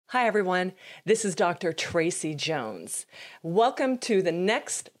Hi, everyone. This is Dr. Tracy Jones. Welcome to the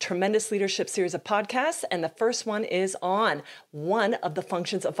next Tremendous Leadership series of podcasts, and the first one is on one of the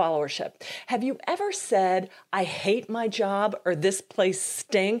functions of followership. Have you ever said, I hate my job, or this place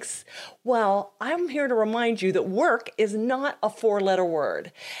stinks? Well, I'm here to remind you that work is not a four-letter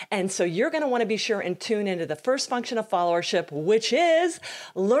word. And so you're going to want to be sure and tune into the first function of followership, which is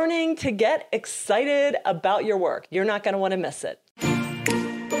learning to get excited about your work. You're not going to want to miss it.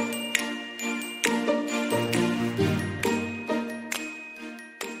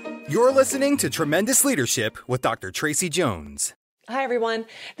 You're listening to Tremendous Leadership with Dr. Tracy Jones. Hi, everyone.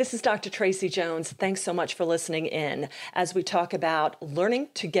 This is Dr. Tracy Jones. Thanks so much for listening in as we talk about learning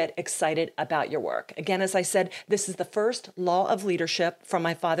to get excited about your work. Again, as I said, this is the first law of leadership from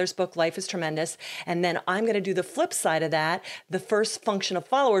my father's book, Life is Tremendous. And then I'm going to do the flip side of that, the first function of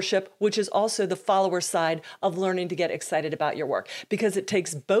followership, which is also the follower side of learning to get excited about your work. Because it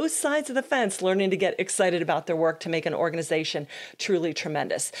takes both sides of the fence learning to get excited about their work to make an organization truly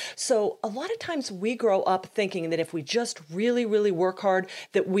tremendous. So a lot of times we grow up thinking that if we just really work hard,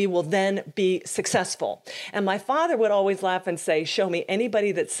 that we will then be successful. And my father would always laugh and say, show me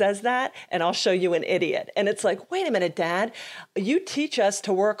anybody that says that, and I'll show you an idiot. And it's like, wait a minute, Dad, you teach us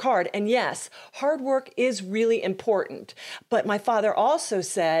to work hard. And yes, hard work is really important. But my father also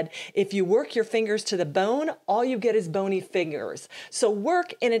said, if you work your fingers to the bone, all you get is bony fingers. So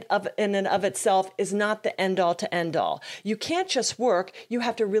work in and of itself is not the end all to end all. You can't just work. You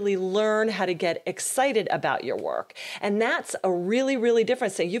have to really learn how to get excited about your work. And that's a really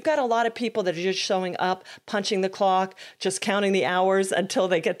different thing. You've got a lot of people that are just showing up, punching the clock, just counting the hours until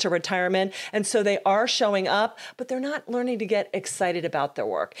they get to retirement. And so they are showing up, but they're not learning to get excited about their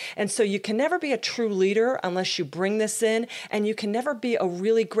work. And so you can never be a true leader unless you bring this in, and you can never be a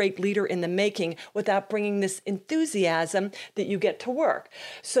really great leader in the making without bringing this enthusiasm that you get to work.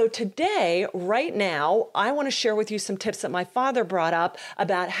 So today, right now, I want to share with you some tips that my father brought up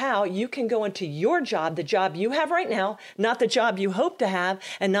about how you can go into your job, the job you have right now, not the job you hope to have,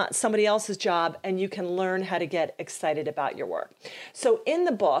 and not somebody else's job, and you can learn how to get excited about your work. So in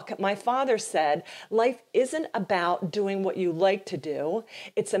the book, my father said, life isn't about doing what you like to do.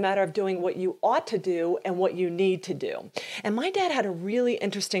 It's a matter of doing what you ought to do and what you need to do. And my dad had a really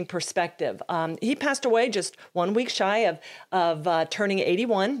interesting perspective. He passed away just 1 week shy of turning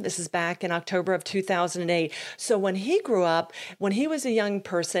 81. This is back in October of 2008. So when he grew up, when he was a young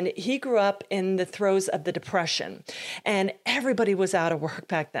person, he grew up in the throes of the Depression. And everybody was out of work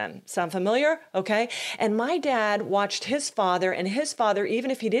back then. Sound familiar? Okay. And my dad watched his father, and his father, even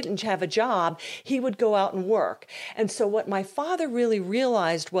if he didn't have a job, he would go out and work. And so what my father really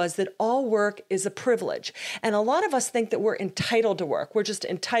realized was that all work is a privilege. And a lot of us think that we're entitled to work. We're just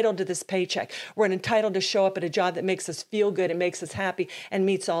entitled to this paycheck. We're entitled to show up at a job that makes us feel good and makes us happy and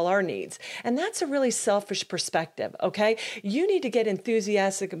meets all our needs. And that's a really selfish perspective. Okay. You need to get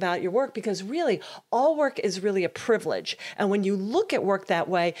enthusiastic about your work, because really all work is really a privilege. And when you look at work that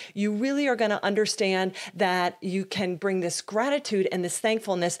way, you really are going to understand that you can bring this gratitude and this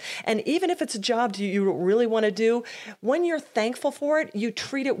thankfulness. And even if it's a job you really want to do, when you're thankful for it, you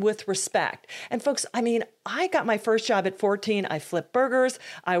treat it with respect. And folks, I got my first job at 14. I flipped burgers.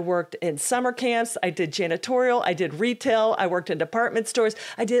 I worked in summer camps. I did janitorial. I did retail. I worked in department stores.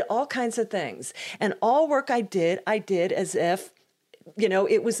 I did all kinds of things. And all work I did as if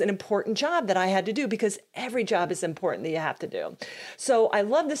it was an important job that I had to do, because every job is important that you have to do. So I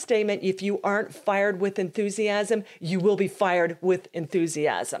love the statement, if you aren't fired with enthusiasm, you will be fired with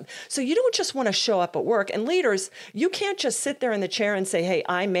enthusiasm. So you don't just want to show up at work. And leaders, you can't just sit there in the chair and say, hey,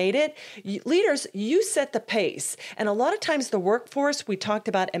 I made it. Leaders, you set the pace. And a lot of times the workforce, we talked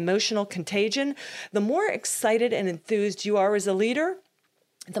about emotional contagion. The more excited and enthused you are as a leader,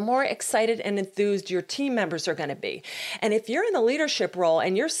 the more excited and enthused your team members are going to be. And if you're in the leadership role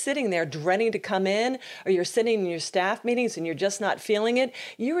and you're sitting there dreading to come in, or you're sitting in your staff meetings and you're just not feeling it,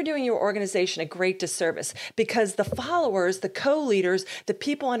 you are doing your organization a great disservice, because the followers, the co-leaders, the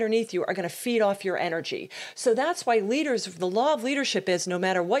people underneath you are going to feed off your energy. So that's why leaders, the law of leadership is no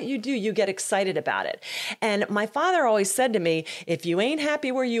matter what you do, you get excited about it. And my father always said to me, if you ain't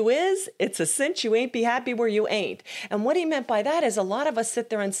happy where you is, it's a cinch you ain't be happy where you ain't. And what he meant by that is a lot of us sit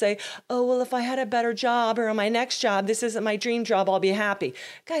there and say, oh, well, if I had a better job, or my next job, this isn't my dream job, I'll be happy.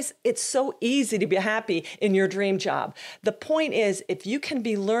 Guys, it's so easy to be happy in your dream job. The point is, if you can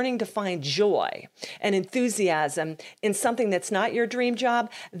be learning to find joy and enthusiasm in something that's not your dream job,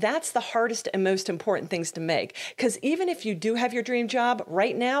 that's the hardest and most important things to make. Because even if you do have your dream job,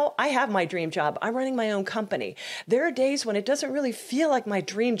 right now, I have my dream job. I'm running my own company. There are days when it doesn't really feel like my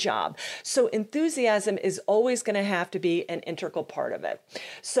dream job. So enthusiasm is always going to have to be an integral part of it.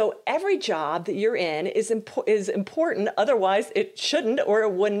 So every job that you're in is important. Otherwise, it shouldn't or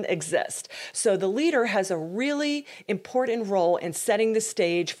it wouldn't exist. So the leader has a really important role in setting the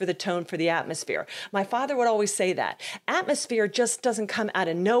stage for the tone for the atmosphere. My father would always say that. Atmosphere just doesn't come out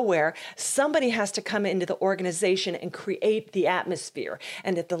of nowhere. Somebody has to come into the organization and create the atmosphere.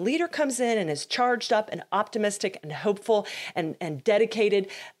 And if the leader comes in and is charged up and optimistic and hopeful and dedicated,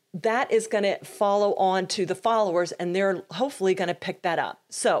 that is going to follow on to the followers, and they're hopefully going to pick that up.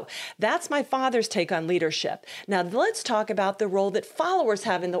 So that's my father's take on leadership. Now let's talk about the role that followers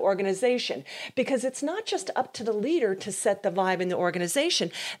have in the organization, because it's not just up to the leader to set the vibe in the organization.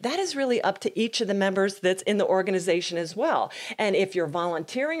 That is really up to each of the members that's in the organization as well. And if you're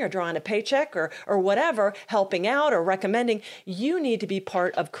volunteering or drawing a paycheck or whatever, helping out or recommending, you need to be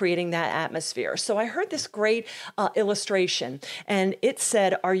part of creating that atmosphere. So I heard this great illustration, and it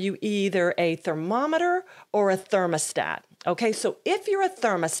said, are you either a thermometer or a thermostat? Okay, so if you're a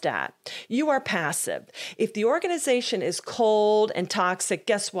thermostat, you are passive. If the organization is cold and toxic,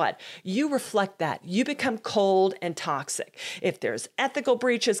 guess what? You reflect that. You become cold and toxic. If there's ethical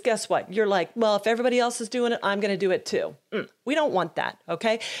breaches, guess what? You're like, well, if everybody else is doing it, I'm going to do it too. We don't want that,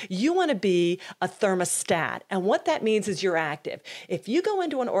 okay? You want to be a thermostat. And what that means is you're active. If you go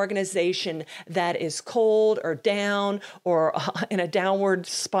into an organization that is cold or down or in a downward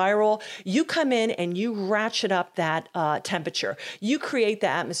spiral, you come in and you ratchet up that temperature. You create the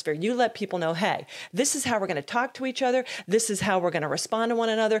atmosphere. You let people know, hey, this is how we're going to talk to each other. This is how we're going to respond to one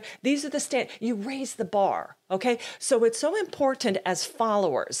another. These are the you raise the bar. Okay, so it's so important as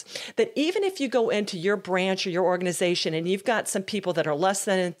followers that even if you go into your branch or your organization and you've got some people that are less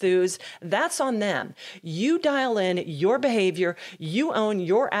than enthused, that's on them. You dial in your behavior, you own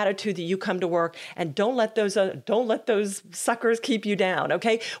your attitude that you come to work, and don't let those suckers keep you down.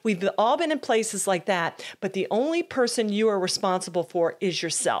 Okay, we've all been in places like that, but the only person you are responsible for is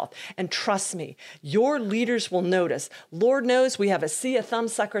yourself. And trust me, your leaders will notice. Lord knows we have a sea of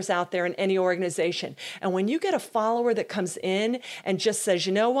thumbsuckers out there in any organization, and when you get a follower that comes in and just says,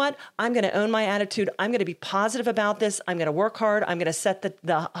 you know what, I'm going to own my attitude. I'm going to be positive about this. I'm going to work hard. I'm going to set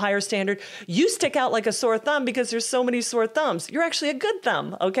the higher standard. You stick out like a sore thumb because there's so many sore thumbs. You're actually a good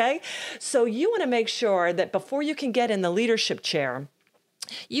thumb, okay? So you want to make sure that before you can get in the leadership chair,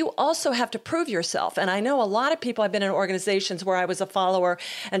 you also have to prove yourself. And I know a lot of people, I've been in organizations where I was a follower,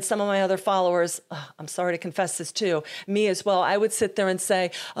 and some of my other followers, I'm sorry to confess this too, me as well, I would sit there and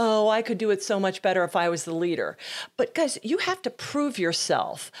say, oh, I could do it so much better if I was the leader. But guys, you have to prove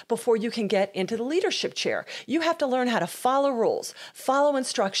yourself before you can get into the leadership chair. You have to learn how to follow rules, follow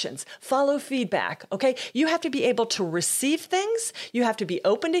instructions, follow feedback, okay? You have to be able to receive things. You have to be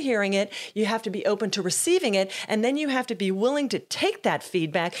open to hearing it. You have to be open to receiving it. And then you have to be willing to take that feedback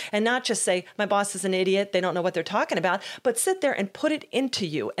and not just say, my boss is an idiot, they don't know what they're talking about, but sit there and put it into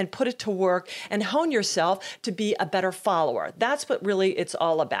you and put it to work and hone yourself to be a better follower. That's what really it's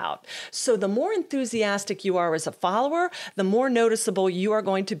all about. So the more enthusiastic you are as a follower, the more noticeable you are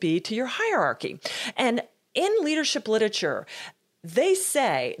going to be to your hierarchy. And in leadership literature, they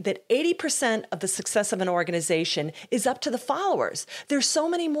say that 80% of the success of an organization is up to the followers. There's so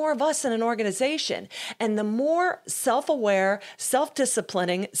many more of us in an organization. And the more self-aware,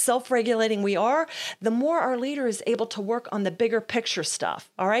 self-disciplining, self-regulating we are, the more our leader is able to work on the bigger picture stuff.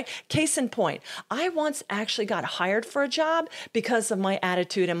 All right. Case in point, I once actually got hired for a job because of my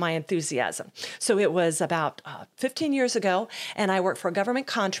attitude and my enthusiasm. So it was about 15 years ago, and I worked for a government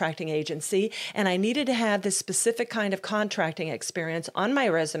contracting agency, and I needed to have this specific kind of contracting experience on my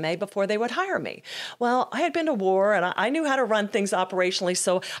resume before they would hire me. Well, I had been to war and I knew how to run things operationally,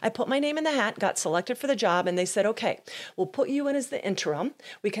 so I put my name in the hat, got selected for the job, and they said, okay, we'll put you in as the interim.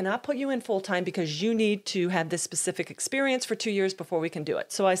 We cannot put you in full-time because you need to have this specific experience for 2 years before we can do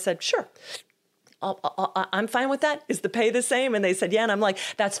it. So I said, sure. I'm fine with that. Is the pay the same? And they said, yeah. And I'm like,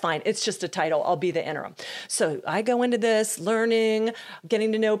 that's fine. It's just a title. I'll be the interim. So I go into this learning,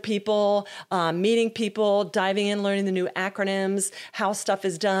 getting to know people, meeting people, diving in, learning the new acronyms, how stuff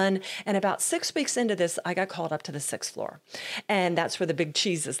is done. And about 6 weeks into this, I got called up to the 6th floor. And that's where the big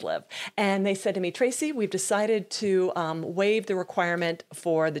cheeses live. And they said to me, Tracy, we've decided to waive the requirement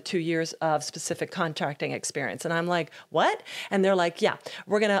for the 2 years of specific contracting experience. And I'm like, what? And they're like, yeah,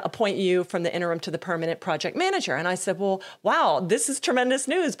 we're going to appoint you from the interim to to the permanent project manager. And I said, well, wow, this is tremendous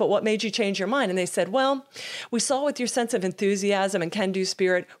news, but what made you change your mind? And they said, well, we saw with your sense of enthusiasm and can-do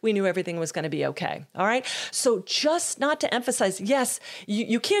spirit, we knew everything was going to be okay. All right. So just not to emphasize, yes,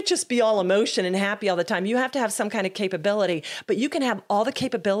 you can't just be all emotion and happy all the time. You have to have some kind of capability, but you can have all the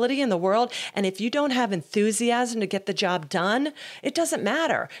capability in the world. And if you don't have enthusiasm to get the job done, it doesn't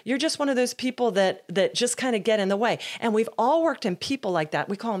matter. You're just one of those people that just kind of get in the way. And we've all worked in people like that.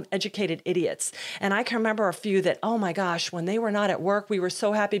 We call them educated idiots. And I can remember a few that, oh my gosh, when they were not at work, we were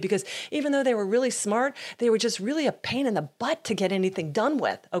so happy because even though they were really smart, they were just really a pain in the butt to get anything done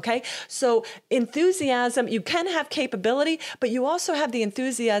with. Okay. So enthusiasm, you can have capability, but you also have the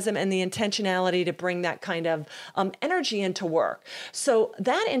enthusiasm and the intentionality to bring that kind of energy into work. So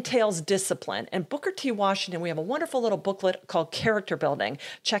that entails discipline. And Booker T. Washington, we have a wonderful little booklet called Character Building.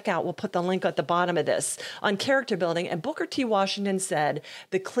 Check out, we'll put the link at the bottom of this on character building. And Booker T. Washington said,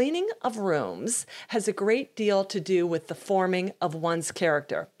 the cleaning of rooms has a great deal to do with the forming of one's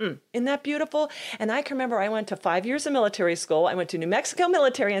character. Isn't that beautiful? And I can remember I went to 5 years of military school. I went to New Mexico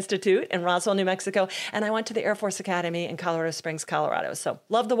Military Institute in Roswell, New Mexico, and I went to the Air Force Academy in Colorado Springs, Colorado. So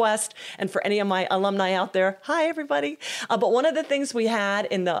love the West. And for any of my alumni out there, hi, everybody. But one of the things we had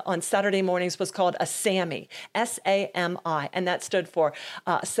on Saturday mornings was called a SAMI, S-A-M-I, and that stood for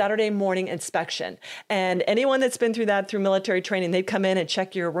Saturday Morning Inspection. And anyone that's been through that through military training, they'd come in and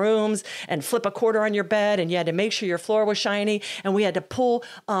check your rooms and flip a quarter on your bed, and you had to make sure your floor was shiny, and we had to pull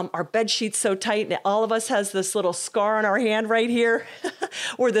our bed sheets so tight, and all of us has this little scar on our hand right here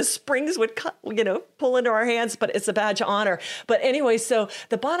where the springs would pull into our hands, but it's a badge of honor. But anyway, so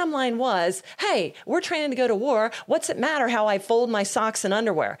the bottom line was, hey, we're training to go to war. What's it matter how I fold my socks and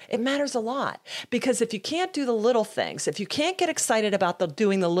underwear? It matters a lot, because if you can't do the little things, if you can't get excited about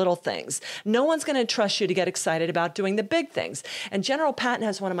doing the little things, no one's going to trust you to get excited about doing the big things. And General Patton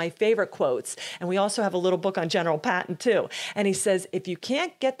has one of my favorite quotes, and we also have a little book on General Patton too. And he says, if you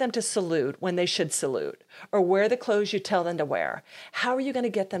can't get them to salute when they should salute, or wear the clothes you tell them to wear, how are you going to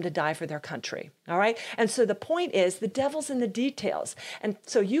get them to die for their country? All right. And so the point is, the devil's in the details. And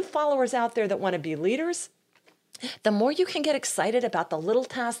so you followers out there that want to be leaders, the more you can get excited about the little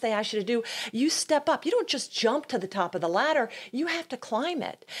tasks they ask you to do, you step up. You don't just jump to the top of the ladder. You have to climb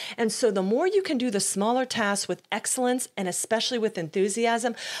it. And so the more you can do the smaller tasks with excellence and especially with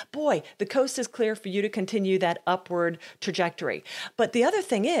enthusiasm, boy, the coast is clear for you to continue that upward trajectory. But the other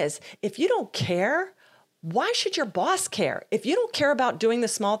thing is, if you don't care, why should your boss care? If you don't care about doing the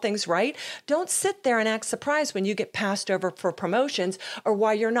small things right, don't sit there and act surprised when you get passed over for promotions or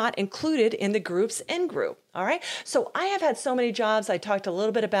why you're not included in the group's in-group. All right. So I have had so many jobs. I talked a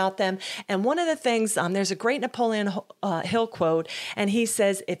little bit about them. And one of the things, there's a great Napoleon Hill quote, and he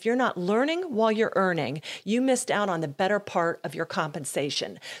says, if you're not learning while you're earning, you missed out on the better part of your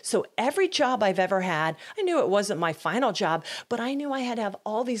compensation. So every job I've ever had, I knew it wasn't my final job, but I knew I had to have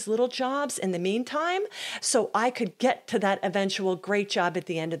all these little jobs in the meantime so I could get to that eventual great job at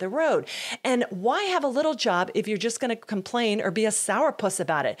the end of the road. And why have a little job if you're just going to complain or be a sourpuss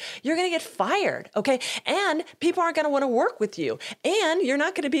about it? You're going to get fired. Okay. And people aren't going to want to work with you. And you're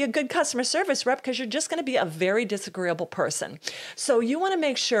not going to be a good customer service rep because you're just going to be a very disagreeable person. So you want to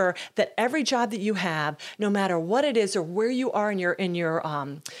make sure that every job that you have, no matter what it is or where you are in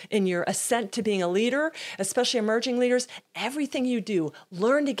your ascent to being a leader, especially emerging leaders, everything you do,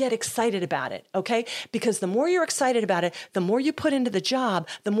 learn to get excited about it. Okay? Because the more you're excited about it, the more you put into the job,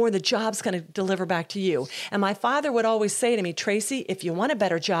 the more the job's going to deliver back to you. And my father would always say to me, Tracy, if you want a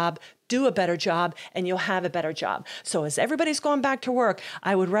better job, do a better job and you'll have a better job. So as everybody's going back to work,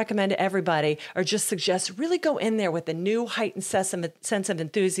 I would recommend to everybody or just suggest really go in there with a new heightened sense of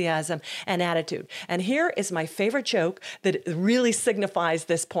enthusiasm and attitude. And here is my favorite joke that really signifies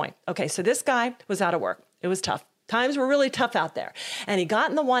this point. Okay, so this guy was out of work. It was tough. Times were really tough out there. And he got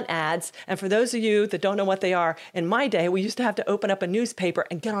in the want ads. And for those of you that don't know what they are, in my day, we used to have to open up a newspaper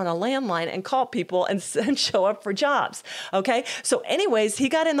and get on a landline and call people and show up for jobs. Okay. So anyways, he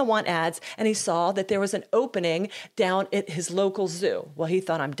got in the want ads and he saw that there was an opening down at his local zoo. Well, he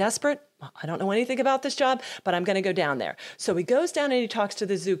thought, I'm desperate. I don't know anything about this job, but I'm going to go down there. So he goes down and he talks to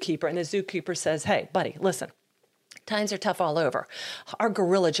the zookeeper, and the zookeeper says, hey, buddy, listen. Times are tough all over. Our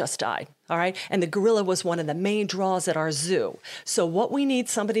gorilla just died, all right? And the gorilla was one of the main draws at our zoo. So what we need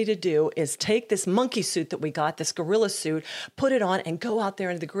somebody to do is take this monkey suit that we got, this gorilla suit, put it on and go out there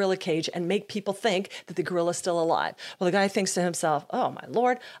into the gorilla cage and make people think that the gorilla's still alive. Well, the guy thinks to himself, oh, my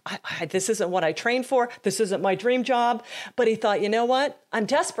Lord, this isn't what I trained for. This isn't my dream job. But he thought, you know what? I'm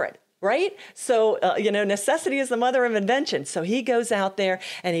desperate. right? So, necessity is the mother of invention. So he goes out there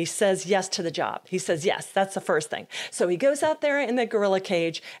and he says yes to the job. He says yes. That's the first thing. So he goes out there in the gorilla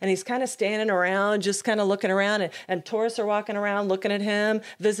cage and he's kind of standing around, just kind of looking around, and tourists are walking around looking at him,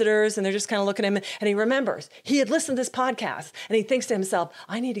 visitors, and they're just kind of looking at him. And he remembers he had listened to this podcast and he thinks to himself,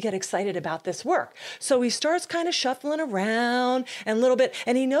 I need to get excited about this work. So he starts kind of shuffling around and a little bit,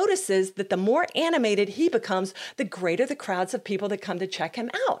 and he notices that the more animated he becomes, the greater the crowds of people that come to check him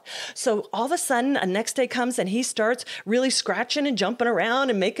out. So all of a sudden, a next day comes and he starts really scratching and jumping around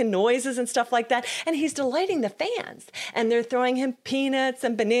and making noises and stuff like that. And he's delighting the fans. And they're throwing him peanuts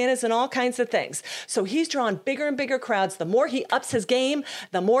and bananas and all kinds of things. So he's drawing bigger and bigger crowds. The more he ups his game,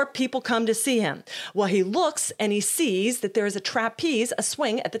 the more people come to see him. Well, he looks and he sees that there is a trapeze, a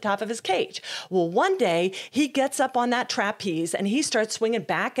swing at the top of his cage. Well, one day he gets up on that trapeze and he starts swinging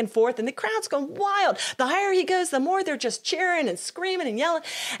back and forth, and the crowd's going wild. The higher he goes, the more they're just cheering and screaming and yelling.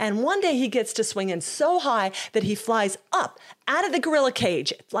 And one day he gets to swinging so high that he flies up out of the gorilla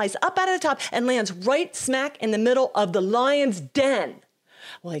cage, flies up out of the top and lands right smack in the middle of the lion's den.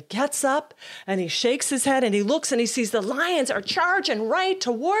 Well, he gets up and he shakes his head and he looks and he sees the lions are charging right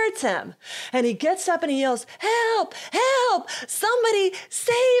towards him. And he gets up and he yells, help, help, somebody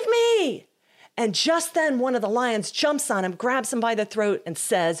save me. And just then one of the lions jumps on him, grabs him by the throat and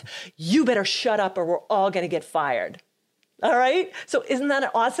says, you better shut up or we're all going to get fired. All right. So isn't that an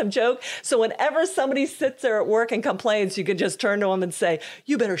awesome joke? So whenever somebody sits there at work and complains, you can just turn to them and say,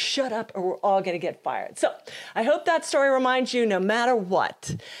 you better shut up or we're all going to get fired. So I hope that story reminds you, no matter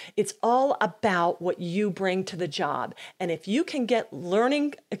what, it's all about what you bring to the job. And if you can get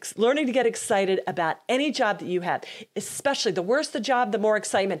learning to get excited about any job that you have, especially the worse the job, the more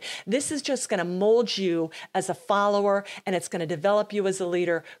excitement, this is just going to mold you as a follower, and it's going to develop you as a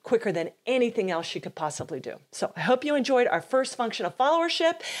leader quicker than anything else you could possibly do. So I hope you enjoyed our first function of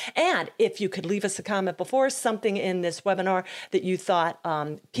followership. And if you could leave us a comment before, something in this webinar that you thought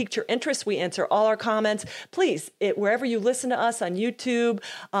piqued your interest, we answer all our comments. Please, wherever you listen to us on YouTube,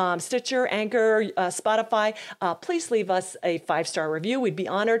 Stitcher, Anchor, Spotify, please leave us a 5-star review. We'd be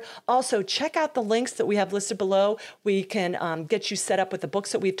honored. Also, check out the links that we have listed below. We can get you set up with the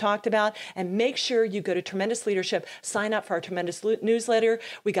books that we've talked about. And make sure you go to Tremendous Leadership, sign up for our Tremendous newsletter.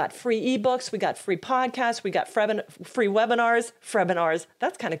 We got free ebooks. We got free podcasts. We got free webinars,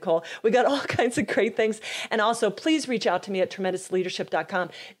 that's kind of cool. We got all kinds of great things. And also, please reach out to me at tremendousleadership.com,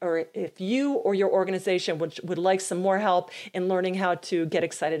 or if you or your organization would like some more help in learning how to get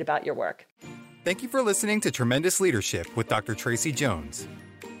excited about your work. Thank you for listening to Tremendous Leadership with Dr. Tracy Jones.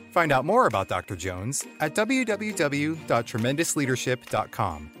 Find out more about Dr. Jones at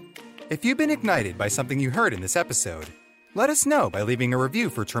www.tremendousleadership.com. If you've been ignited by something you heard in this episode, let us know by leaving a review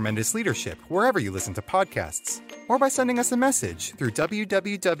for Tremendous Leadership wherever you listen to podcasts, or by sending us a message through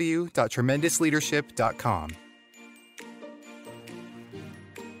www.tremendousleadership.com.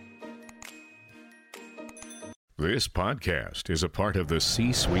 This podcast is a part of the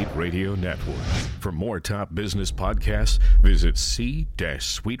C-Suite Radio Network. For more top business podcasts, visit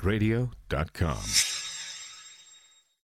c-suiteradio.com.